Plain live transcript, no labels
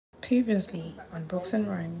Previously on Books and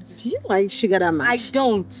Rhymes. Do you like sugar that much? I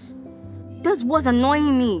don't. This was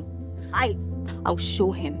annoying me. I'll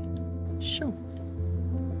show him. Sure.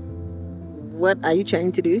 What are you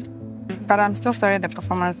trying to do? But I'm still sorry the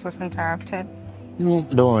performance was interrupted.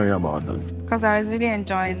 Don't worry about that. Because I was really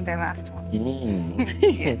enjoying the last one.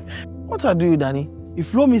 What I do, Danny? If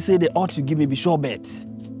Flo me say they ought to give me sure bets,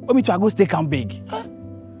 want me to go stay camp big?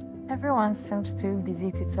 Everyone seems too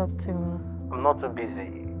busy to talk to me. I'm not too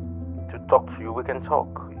busy to talk to you. We can talk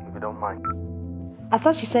if you don't mind. I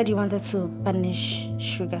thought you said you wanted to banish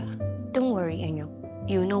sugar. Don't worry, Enyo.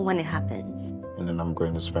 You know when it happens. And then I'm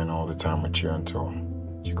going to spend all the time with you until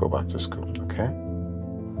you go back to school, okay?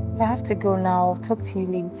 I have to go now. I'll talk to you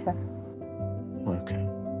later. Okay.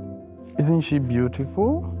 Isn't she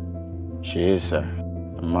beautiful? She is, sir.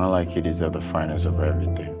 A man like you deserves the finest of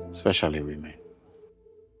everything, especially women.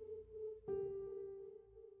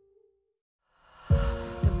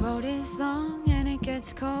 The road is long and it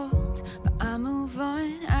gets cold, but I move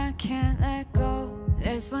on, I can't let go.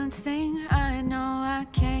 There's one thing I know, I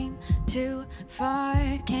came too far.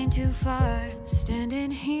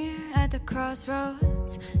 Standing here at the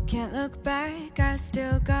crossroads, can't look back, I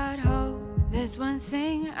still got hope. There's one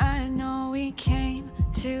thing I know, we came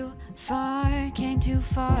too far.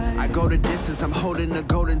 I go the distance, I'm holding a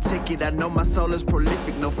golden ticket. I know my soul is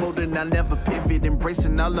prolific, no folding, I never pivot.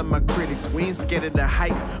 Embracing all of my critics, we ain't scared of the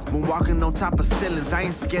hype. When walking on top of ceilings, I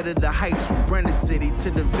ain't scared of the heights. We run the city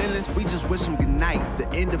to the villains, we just wish them good night. The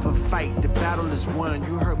end of a fight, the battle is won,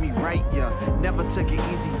 you heard me right, yeah. Never took an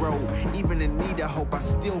easy road, even in need of hope, I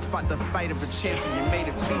still fought the fight of a champion, made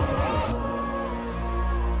it feasible.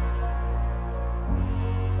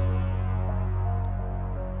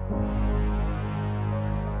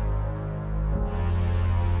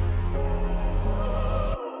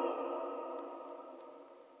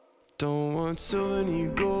 Don't want souvenir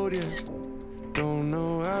gold yet. Don't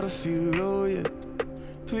know how to feel low yet.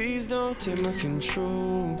 Please don't take my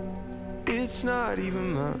control. It's not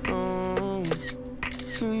even my own.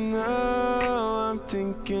 For now, I'm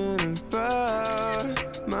thinking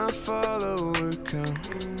about my follower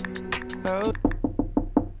count.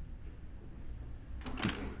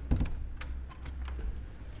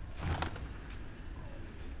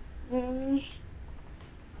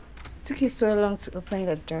 Took you so long to open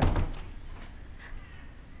the door.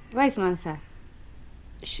 Where's Mansa?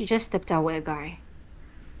 She just stepped away, guy.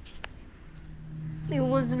 It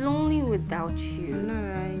was lonely without you. I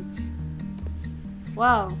know, right?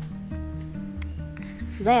 Wow.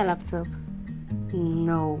 Is that your laptop?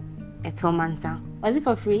 No, it's for Manta. Was it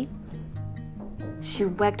for free? She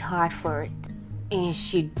worked hard for it, and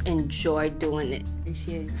she enjoyed doing it. And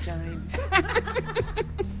she enjoyed.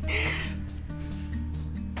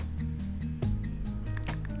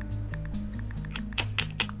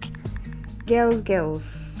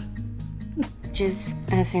 Girls. Just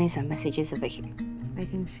answering some messages over here. I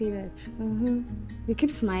can see that. You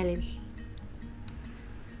keep smiling.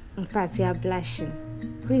 In fact, you are blushing.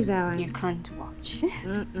 Who is that one? You can't watch.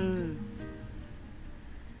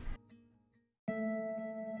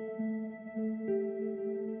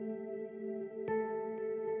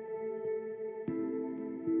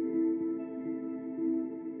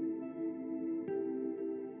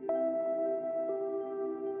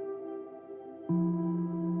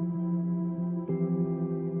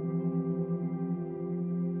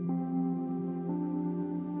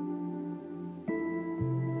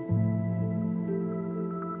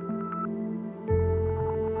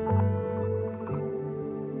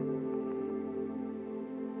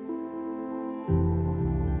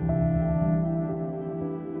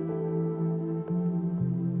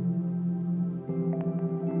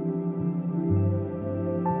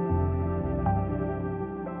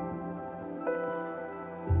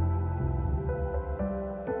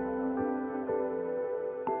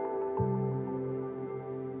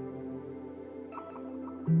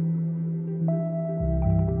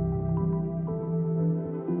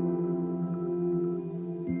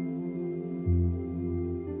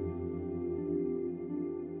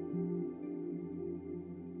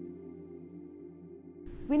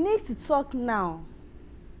 We need to talk now.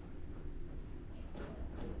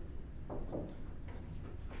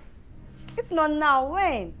 If not now,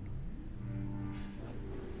 when?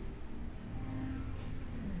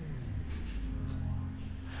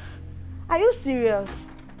 Are you serious?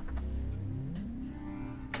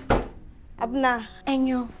 Abna.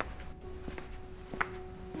 Enyo.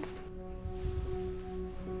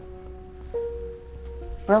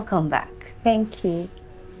 Welcome back. Thank you.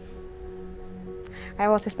 I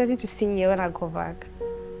was expecting to see you when I go back.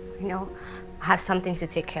 You know, I had something to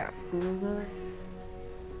take care of.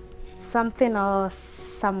 something or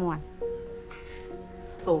someone?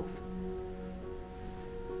 Both.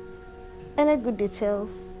 Any good details?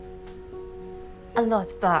 A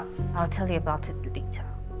lot, but I'll tell you about it later.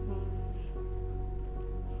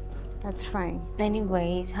 That's fine.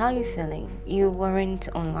 Anyways, how are you feeling? You weren't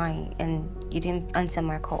online and you didn't answer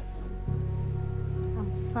my calls.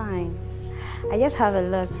 I'm fine. I just have a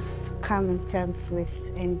lot to come in terms with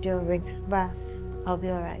and deal with, but I'll be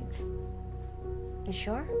alright. You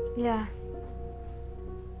sure? Yeah.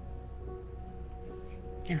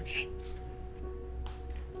 Okay.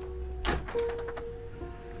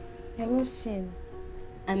 I miss you.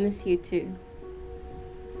 I miss you too.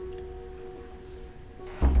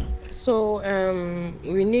 So,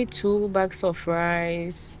 we need 2 bags of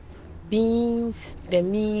rice, beans, the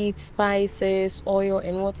meat, spices, oil,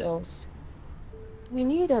 and what else? We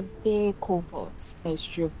need a big coal pot. That's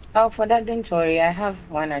true. Oh, for that, don't worry. I have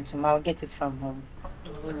one item. I'll get it from home.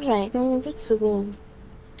 Right, then we'll get to go.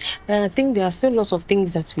 And I think there are still lots of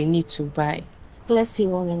things that we need to buy. Let's see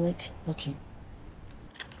what we need. Okay.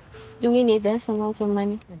 Do we need this amount of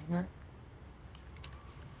money?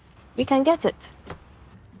 We can get it.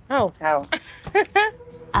 How?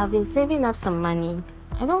 I've been saving up some money.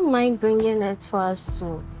 I don't mind bringing it for us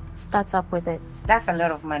to start up with it. That's a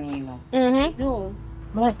lot of money, you know. No.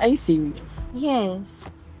 But are you serious? Yes.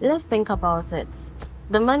 Let's think about it.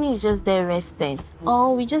 The money is just there resting.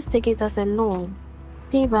 Or we just take it as a loan.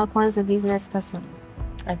 Pay back once the business starts.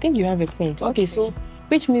 I think you have a point. Okay, so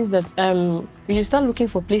which means that we should start looking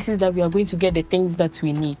for places that we are going to get the things that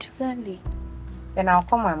we need. Exactly. Then I'll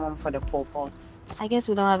call my mom for the pole pots. I guess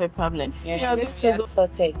we don't have a problem. Yeah, this is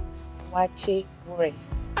sorted. Wachi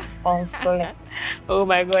race on flip. Oh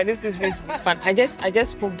my god, this is going to be fun. I just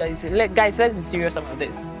hope that it will. Guys, let's be serious about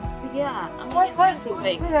this. Yeah. What else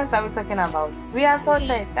are we talking about? We are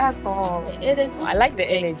sorted. That's all. It is. I like the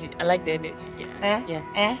energy. Yeah.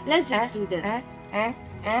 Yeah. Let's just do that.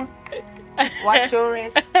 Watch your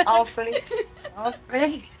race. On flip. On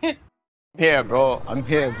flip. Here, bro. I'm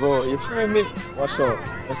here, bro. You feel me? What's up?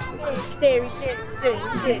 Stay.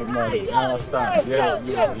 I understand.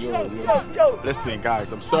 Yo. Listen,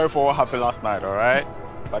 guys, I'm sorry for what happened last night, all right?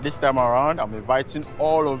 But this time around, I'm inviting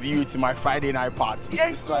all of you to my Friday night party.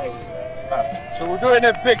 Yes, right. So we're doing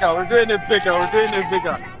it bigger.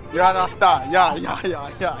 You understand? Yeah.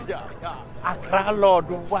 Accra Lord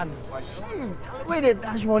once. Where the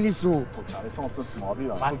dash money so? Oh, Charlie, something small.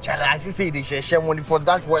 Charlie, I see they share money for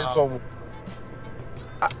that one some.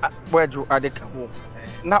 Where do I come?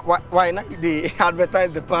 Not why not they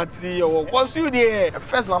advertise the party or what's you there?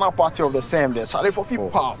 First Lana party of the same day. Charlie for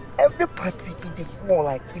people. Every party it is more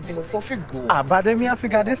like even for go. But then I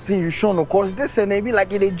figure this thing you show no cause this and maybe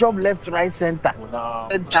like in a job left, right, center.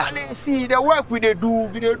 Charlie, see the work we do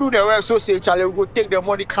the work. So say Charlie will go take the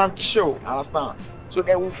money can't show. Understand? So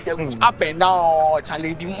they will up and down.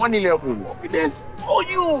 Charlie, the money level. There's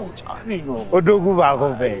you. Charlie, no. Odogu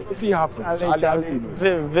back there. If it happens, Charlie,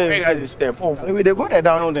 very step. Maybe they go there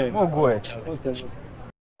down there. Oh, go ahead.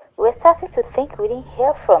 We're starting to think we didn't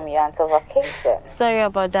hear from you until vacation. Sorry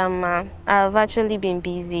about that, ma. I've actually been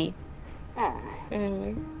busy.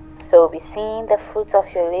 So we'll be seeing the fruits of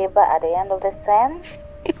your labor at the end of the term?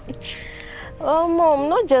 Oh, Mom,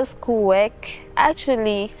 not just schoolwork.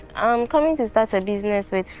 Actually, I'm coming to start a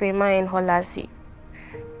business with Frema in Holasi.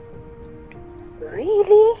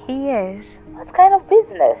 Really? Yes. What kind of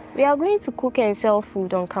business? We are going to cook and sell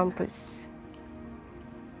food on campus.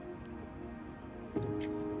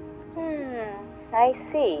 I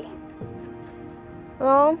see.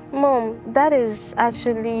 Well, Mom, that is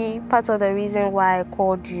actually part of the reason why I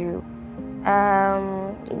called you.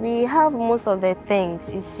 We have most of the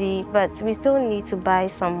things, you see, but we still need to buy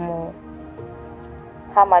some more.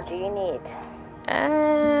 How much do you need?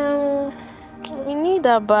 We need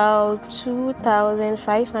about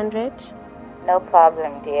 2,500. No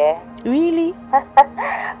problem, dear. Really?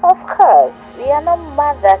 Of course. We are not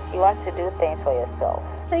mad that you want to do things for yourself.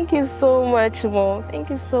 Thank you so much, Mom. Thank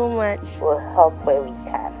you so much. We'll help where we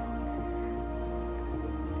can.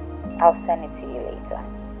 I'll send it to you later.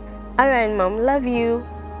 All right, Mom. Love you.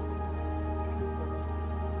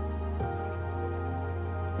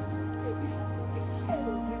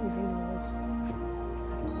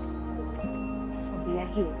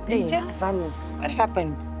 They just vanished. What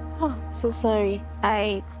happened? Oh, so sorry.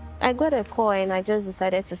 I got a call and I just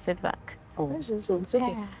decided to sit back. Oh, it's okay.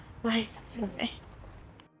 Yeah. Bye.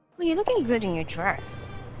 Well, you're looking good in your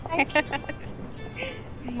dress.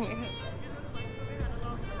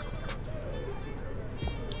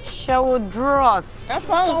 Show dress. That's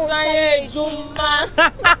what I'm saying, Juma.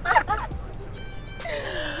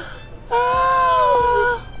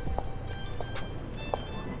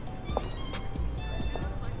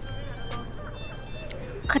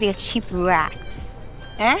 they're cheap racks.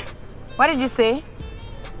 Eh? What did you say?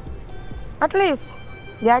 At least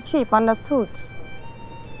they are cheap, understood.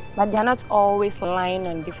 But they are not always lying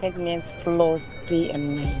on different men's floors day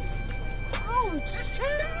and night. Ouch!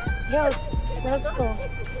 Yes, let's go.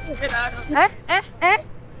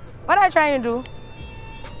 What are you trying to do?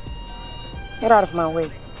 Get out of my way.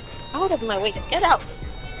 Out of my way. Get out.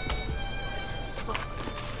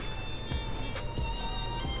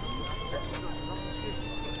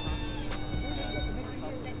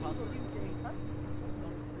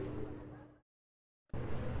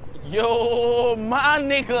 Yo, my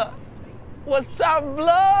nigga. What's up,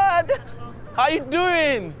 blood? How you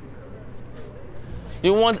doing?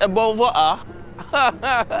 You want a bowl of water?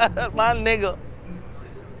 My nigga.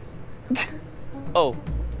 Oh.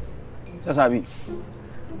 Sasabi.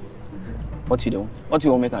 What you do? What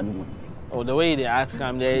you want make I do? Oh, the way they ask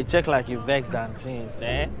him, they check like you vexed and things,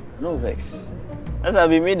 eh? No vex.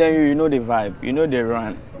 Sasabi, me then you know the vibe, you know the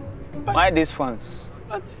run. Why these fans?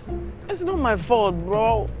 But it's not my fault,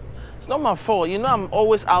 bro. It's not my fault. You know I'm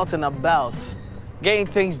always out and about, getting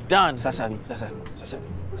things done. Sasabi.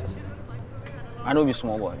 I know be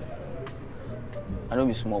small boy.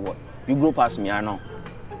 You grow past me, I know.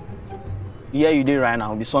 Here you did right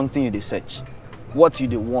now, be something you did search. What you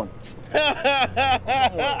did want.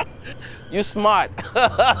 You smart.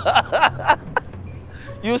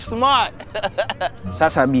 You smart.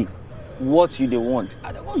 Sasabi, what you did want.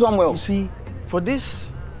 I don't go somewhere. You see, for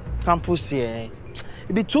this campus here,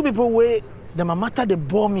 it be two people where the mamata they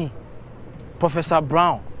bore me. Professor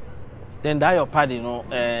Brown. Then that your party, you know,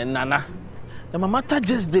 Nana. The mamata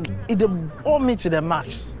just they bore me to the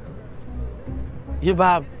max. You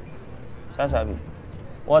bab. Sasabi,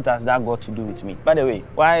 what has that got to do with me? By the way,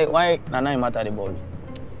 why Nana Imata the ball?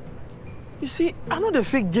 You see, I know the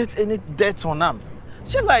fake gets any debt on them.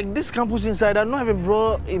 Check like this campus inside, I don't even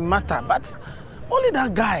bro it matter, but only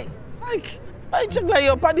that guy. Like, I check like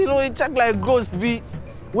your party, you know, it check like ghost be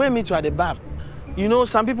where me to at the bar. You know,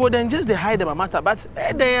 some people then just they hide them matter, but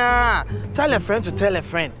they tell a friend to tell a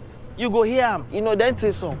friend. You go hear him, you know, then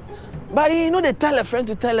say so. But you know they tell a friend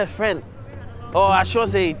to tell a friend. Oh, I sure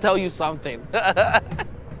say tell you something. There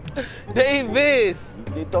is this.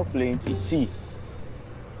 They talk plenty. See.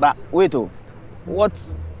 But wait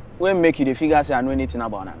what will make you the figure say I know anything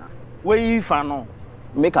about Nana? Where if I know?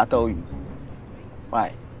 Make I tell you.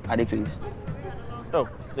 Why? Are they crazy? Oh,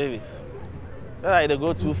 Davis. They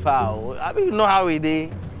go too far. I mean you know how it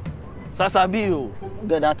is. Sasabi you.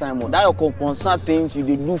 Get that time. That your concern things you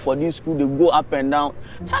do for this school, they go up and down.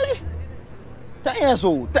 Charlie. 10 years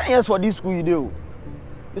old. 10 years for this school you do.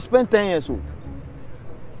 You spend 10 years old.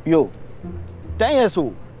 Yo. 10 years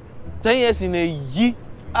old. 10 years in a year.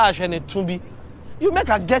 Ash and a tumbi. You make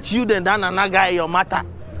her get you then down another guy your matter.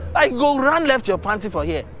 Like go run left your panty for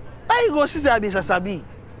here. Like you go see Sasabi.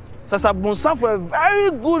 Sasabunsa for a very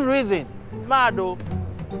good reason. Mad though.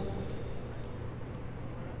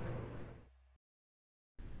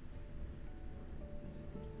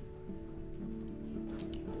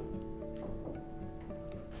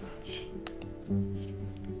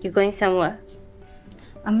 You going somewhere?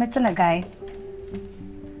 I'm meeting a guy.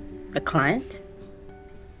 A client?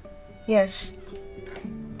 Yes.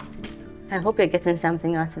 I hope you're getting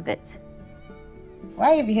something out of it.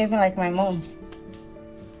 Why are you behaving like my mom?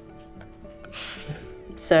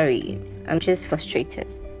 Sorry, I'm just frustrated.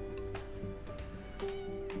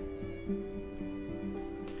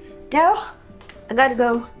 Girl, I gotta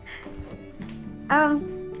go.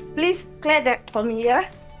 Please clear that for me, yeah?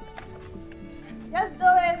 Just do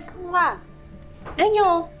it.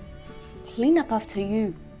 Daniel, clean up after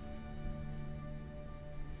you.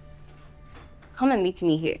 Come and meet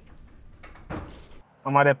me here.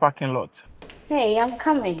 I'm at the parking lot. Hey, I'm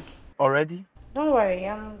coming. Already? Don't worry,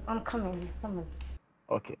 I'm coming.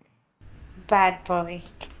 Okay. Bad boy.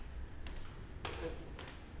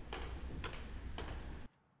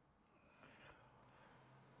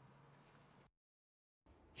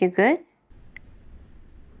 You good?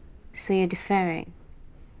 So you're deferring?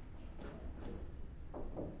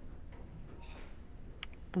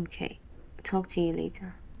 Okay. Talk to you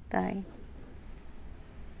later. Bye.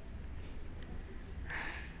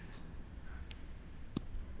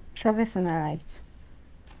 Is everything alright?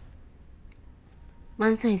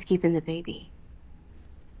 Mansa is keeping the baby.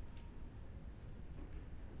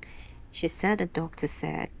 She said the doctor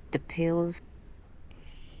said the pills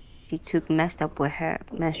she took messed up with her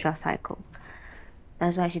menstrual cycle.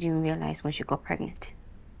 That's why she didn't realize when she got pregnant.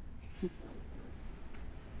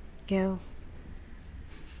 Girl,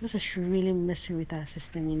 this is really messing with our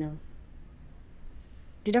system, you know.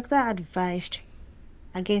 The doctor advised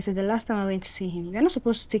Again, since the last time I went to see him, we are not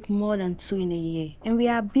supposed to take more than 2 in a year. And we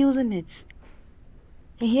are abusing it.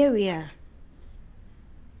 And here we are.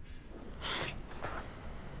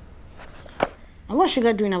 And what's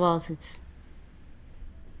Sugar doing about it?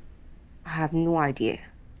 I have no idea.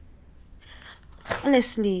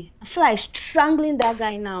 Honestly, I feel like strangling that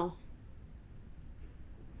guy now.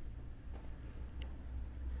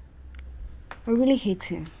 I really hate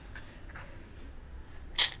him.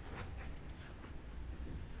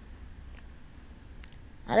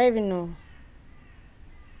 I don't even know.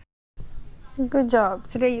 Good job.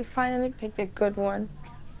 Today you finally picked a good one.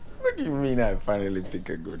 What do you mean I finally pick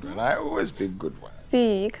a good one? I always pick good ones.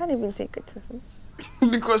 See, you can't even take criticism.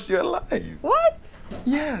 Because you're lying. What?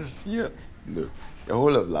 Yes, yeah. Look, the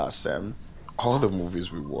whole of last sem, all the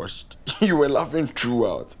movies we watched, you were laughing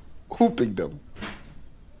throughout. Who picked them?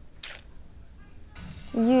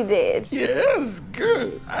 You did. Yes,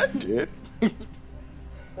 good. I did.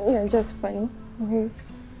 You're just funny.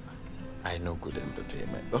 I know good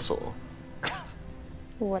entertainment, that's all.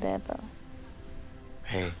 Whatever.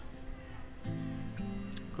 Hey,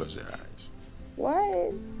 close your eyes.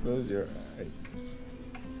 What? Close your eyes.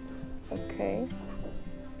 Okay.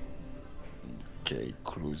 Okay,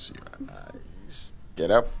 close your eyes.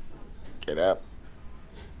 Get up. Get up.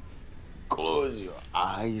 Close your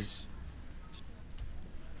eyes.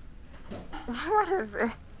 What is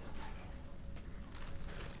it?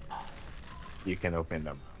 You can open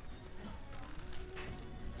them.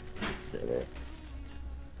 Get it.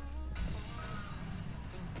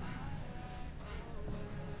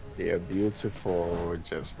 They are beautiful,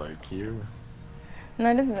 just like you.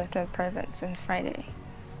 No, this is the third present since Friday.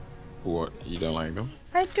 What? You don't like them?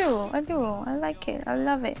 I do. I like it. I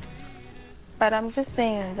love it. But I'm just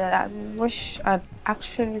saying that I wish I'd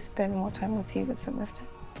actually spend more time with you this semester.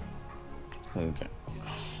 Okay.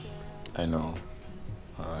 I know.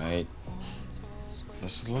 Alright.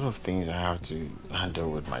 There's a lot of things I have to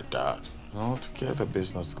handle with my dad, you know, to get the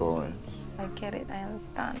business going. I get it. I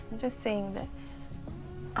understand. I'm just saying that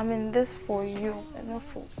I'm in this for you and not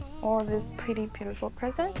for all these pretty, beautiful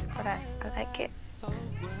presents, but I like it.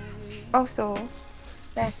 Also,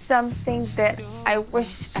 there's something that I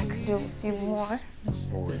wish I could do with you more.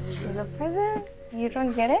 With a present? You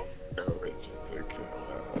don't get it?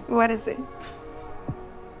 What is it?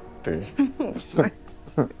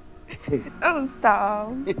 Oh, stop.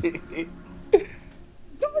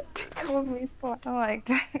 Don't tickle me, so I don't like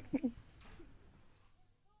that.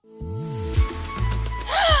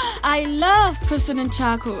 I love President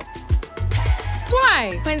Charcoal.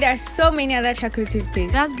 Why? When there are so many other charcoal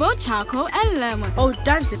toothpaste. There's both charcoal and lemon. Oh,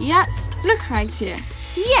 does it? Yes, look right here.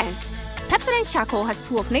 Yes. Pepsodent Charcoal has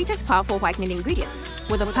 2 of nature's powerful whitening ingredients.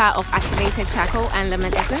 With the power of activated charcoal and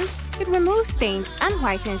lemon essence, it removes stains and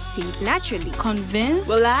whitens teeth naturally. Convinced?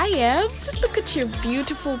 Well, I am. Just look at your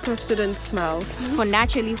beautiful Pepsodent smiles. For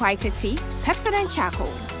naturally whiter teeth, Pepsodent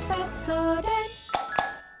Charcoal. Pepsodent.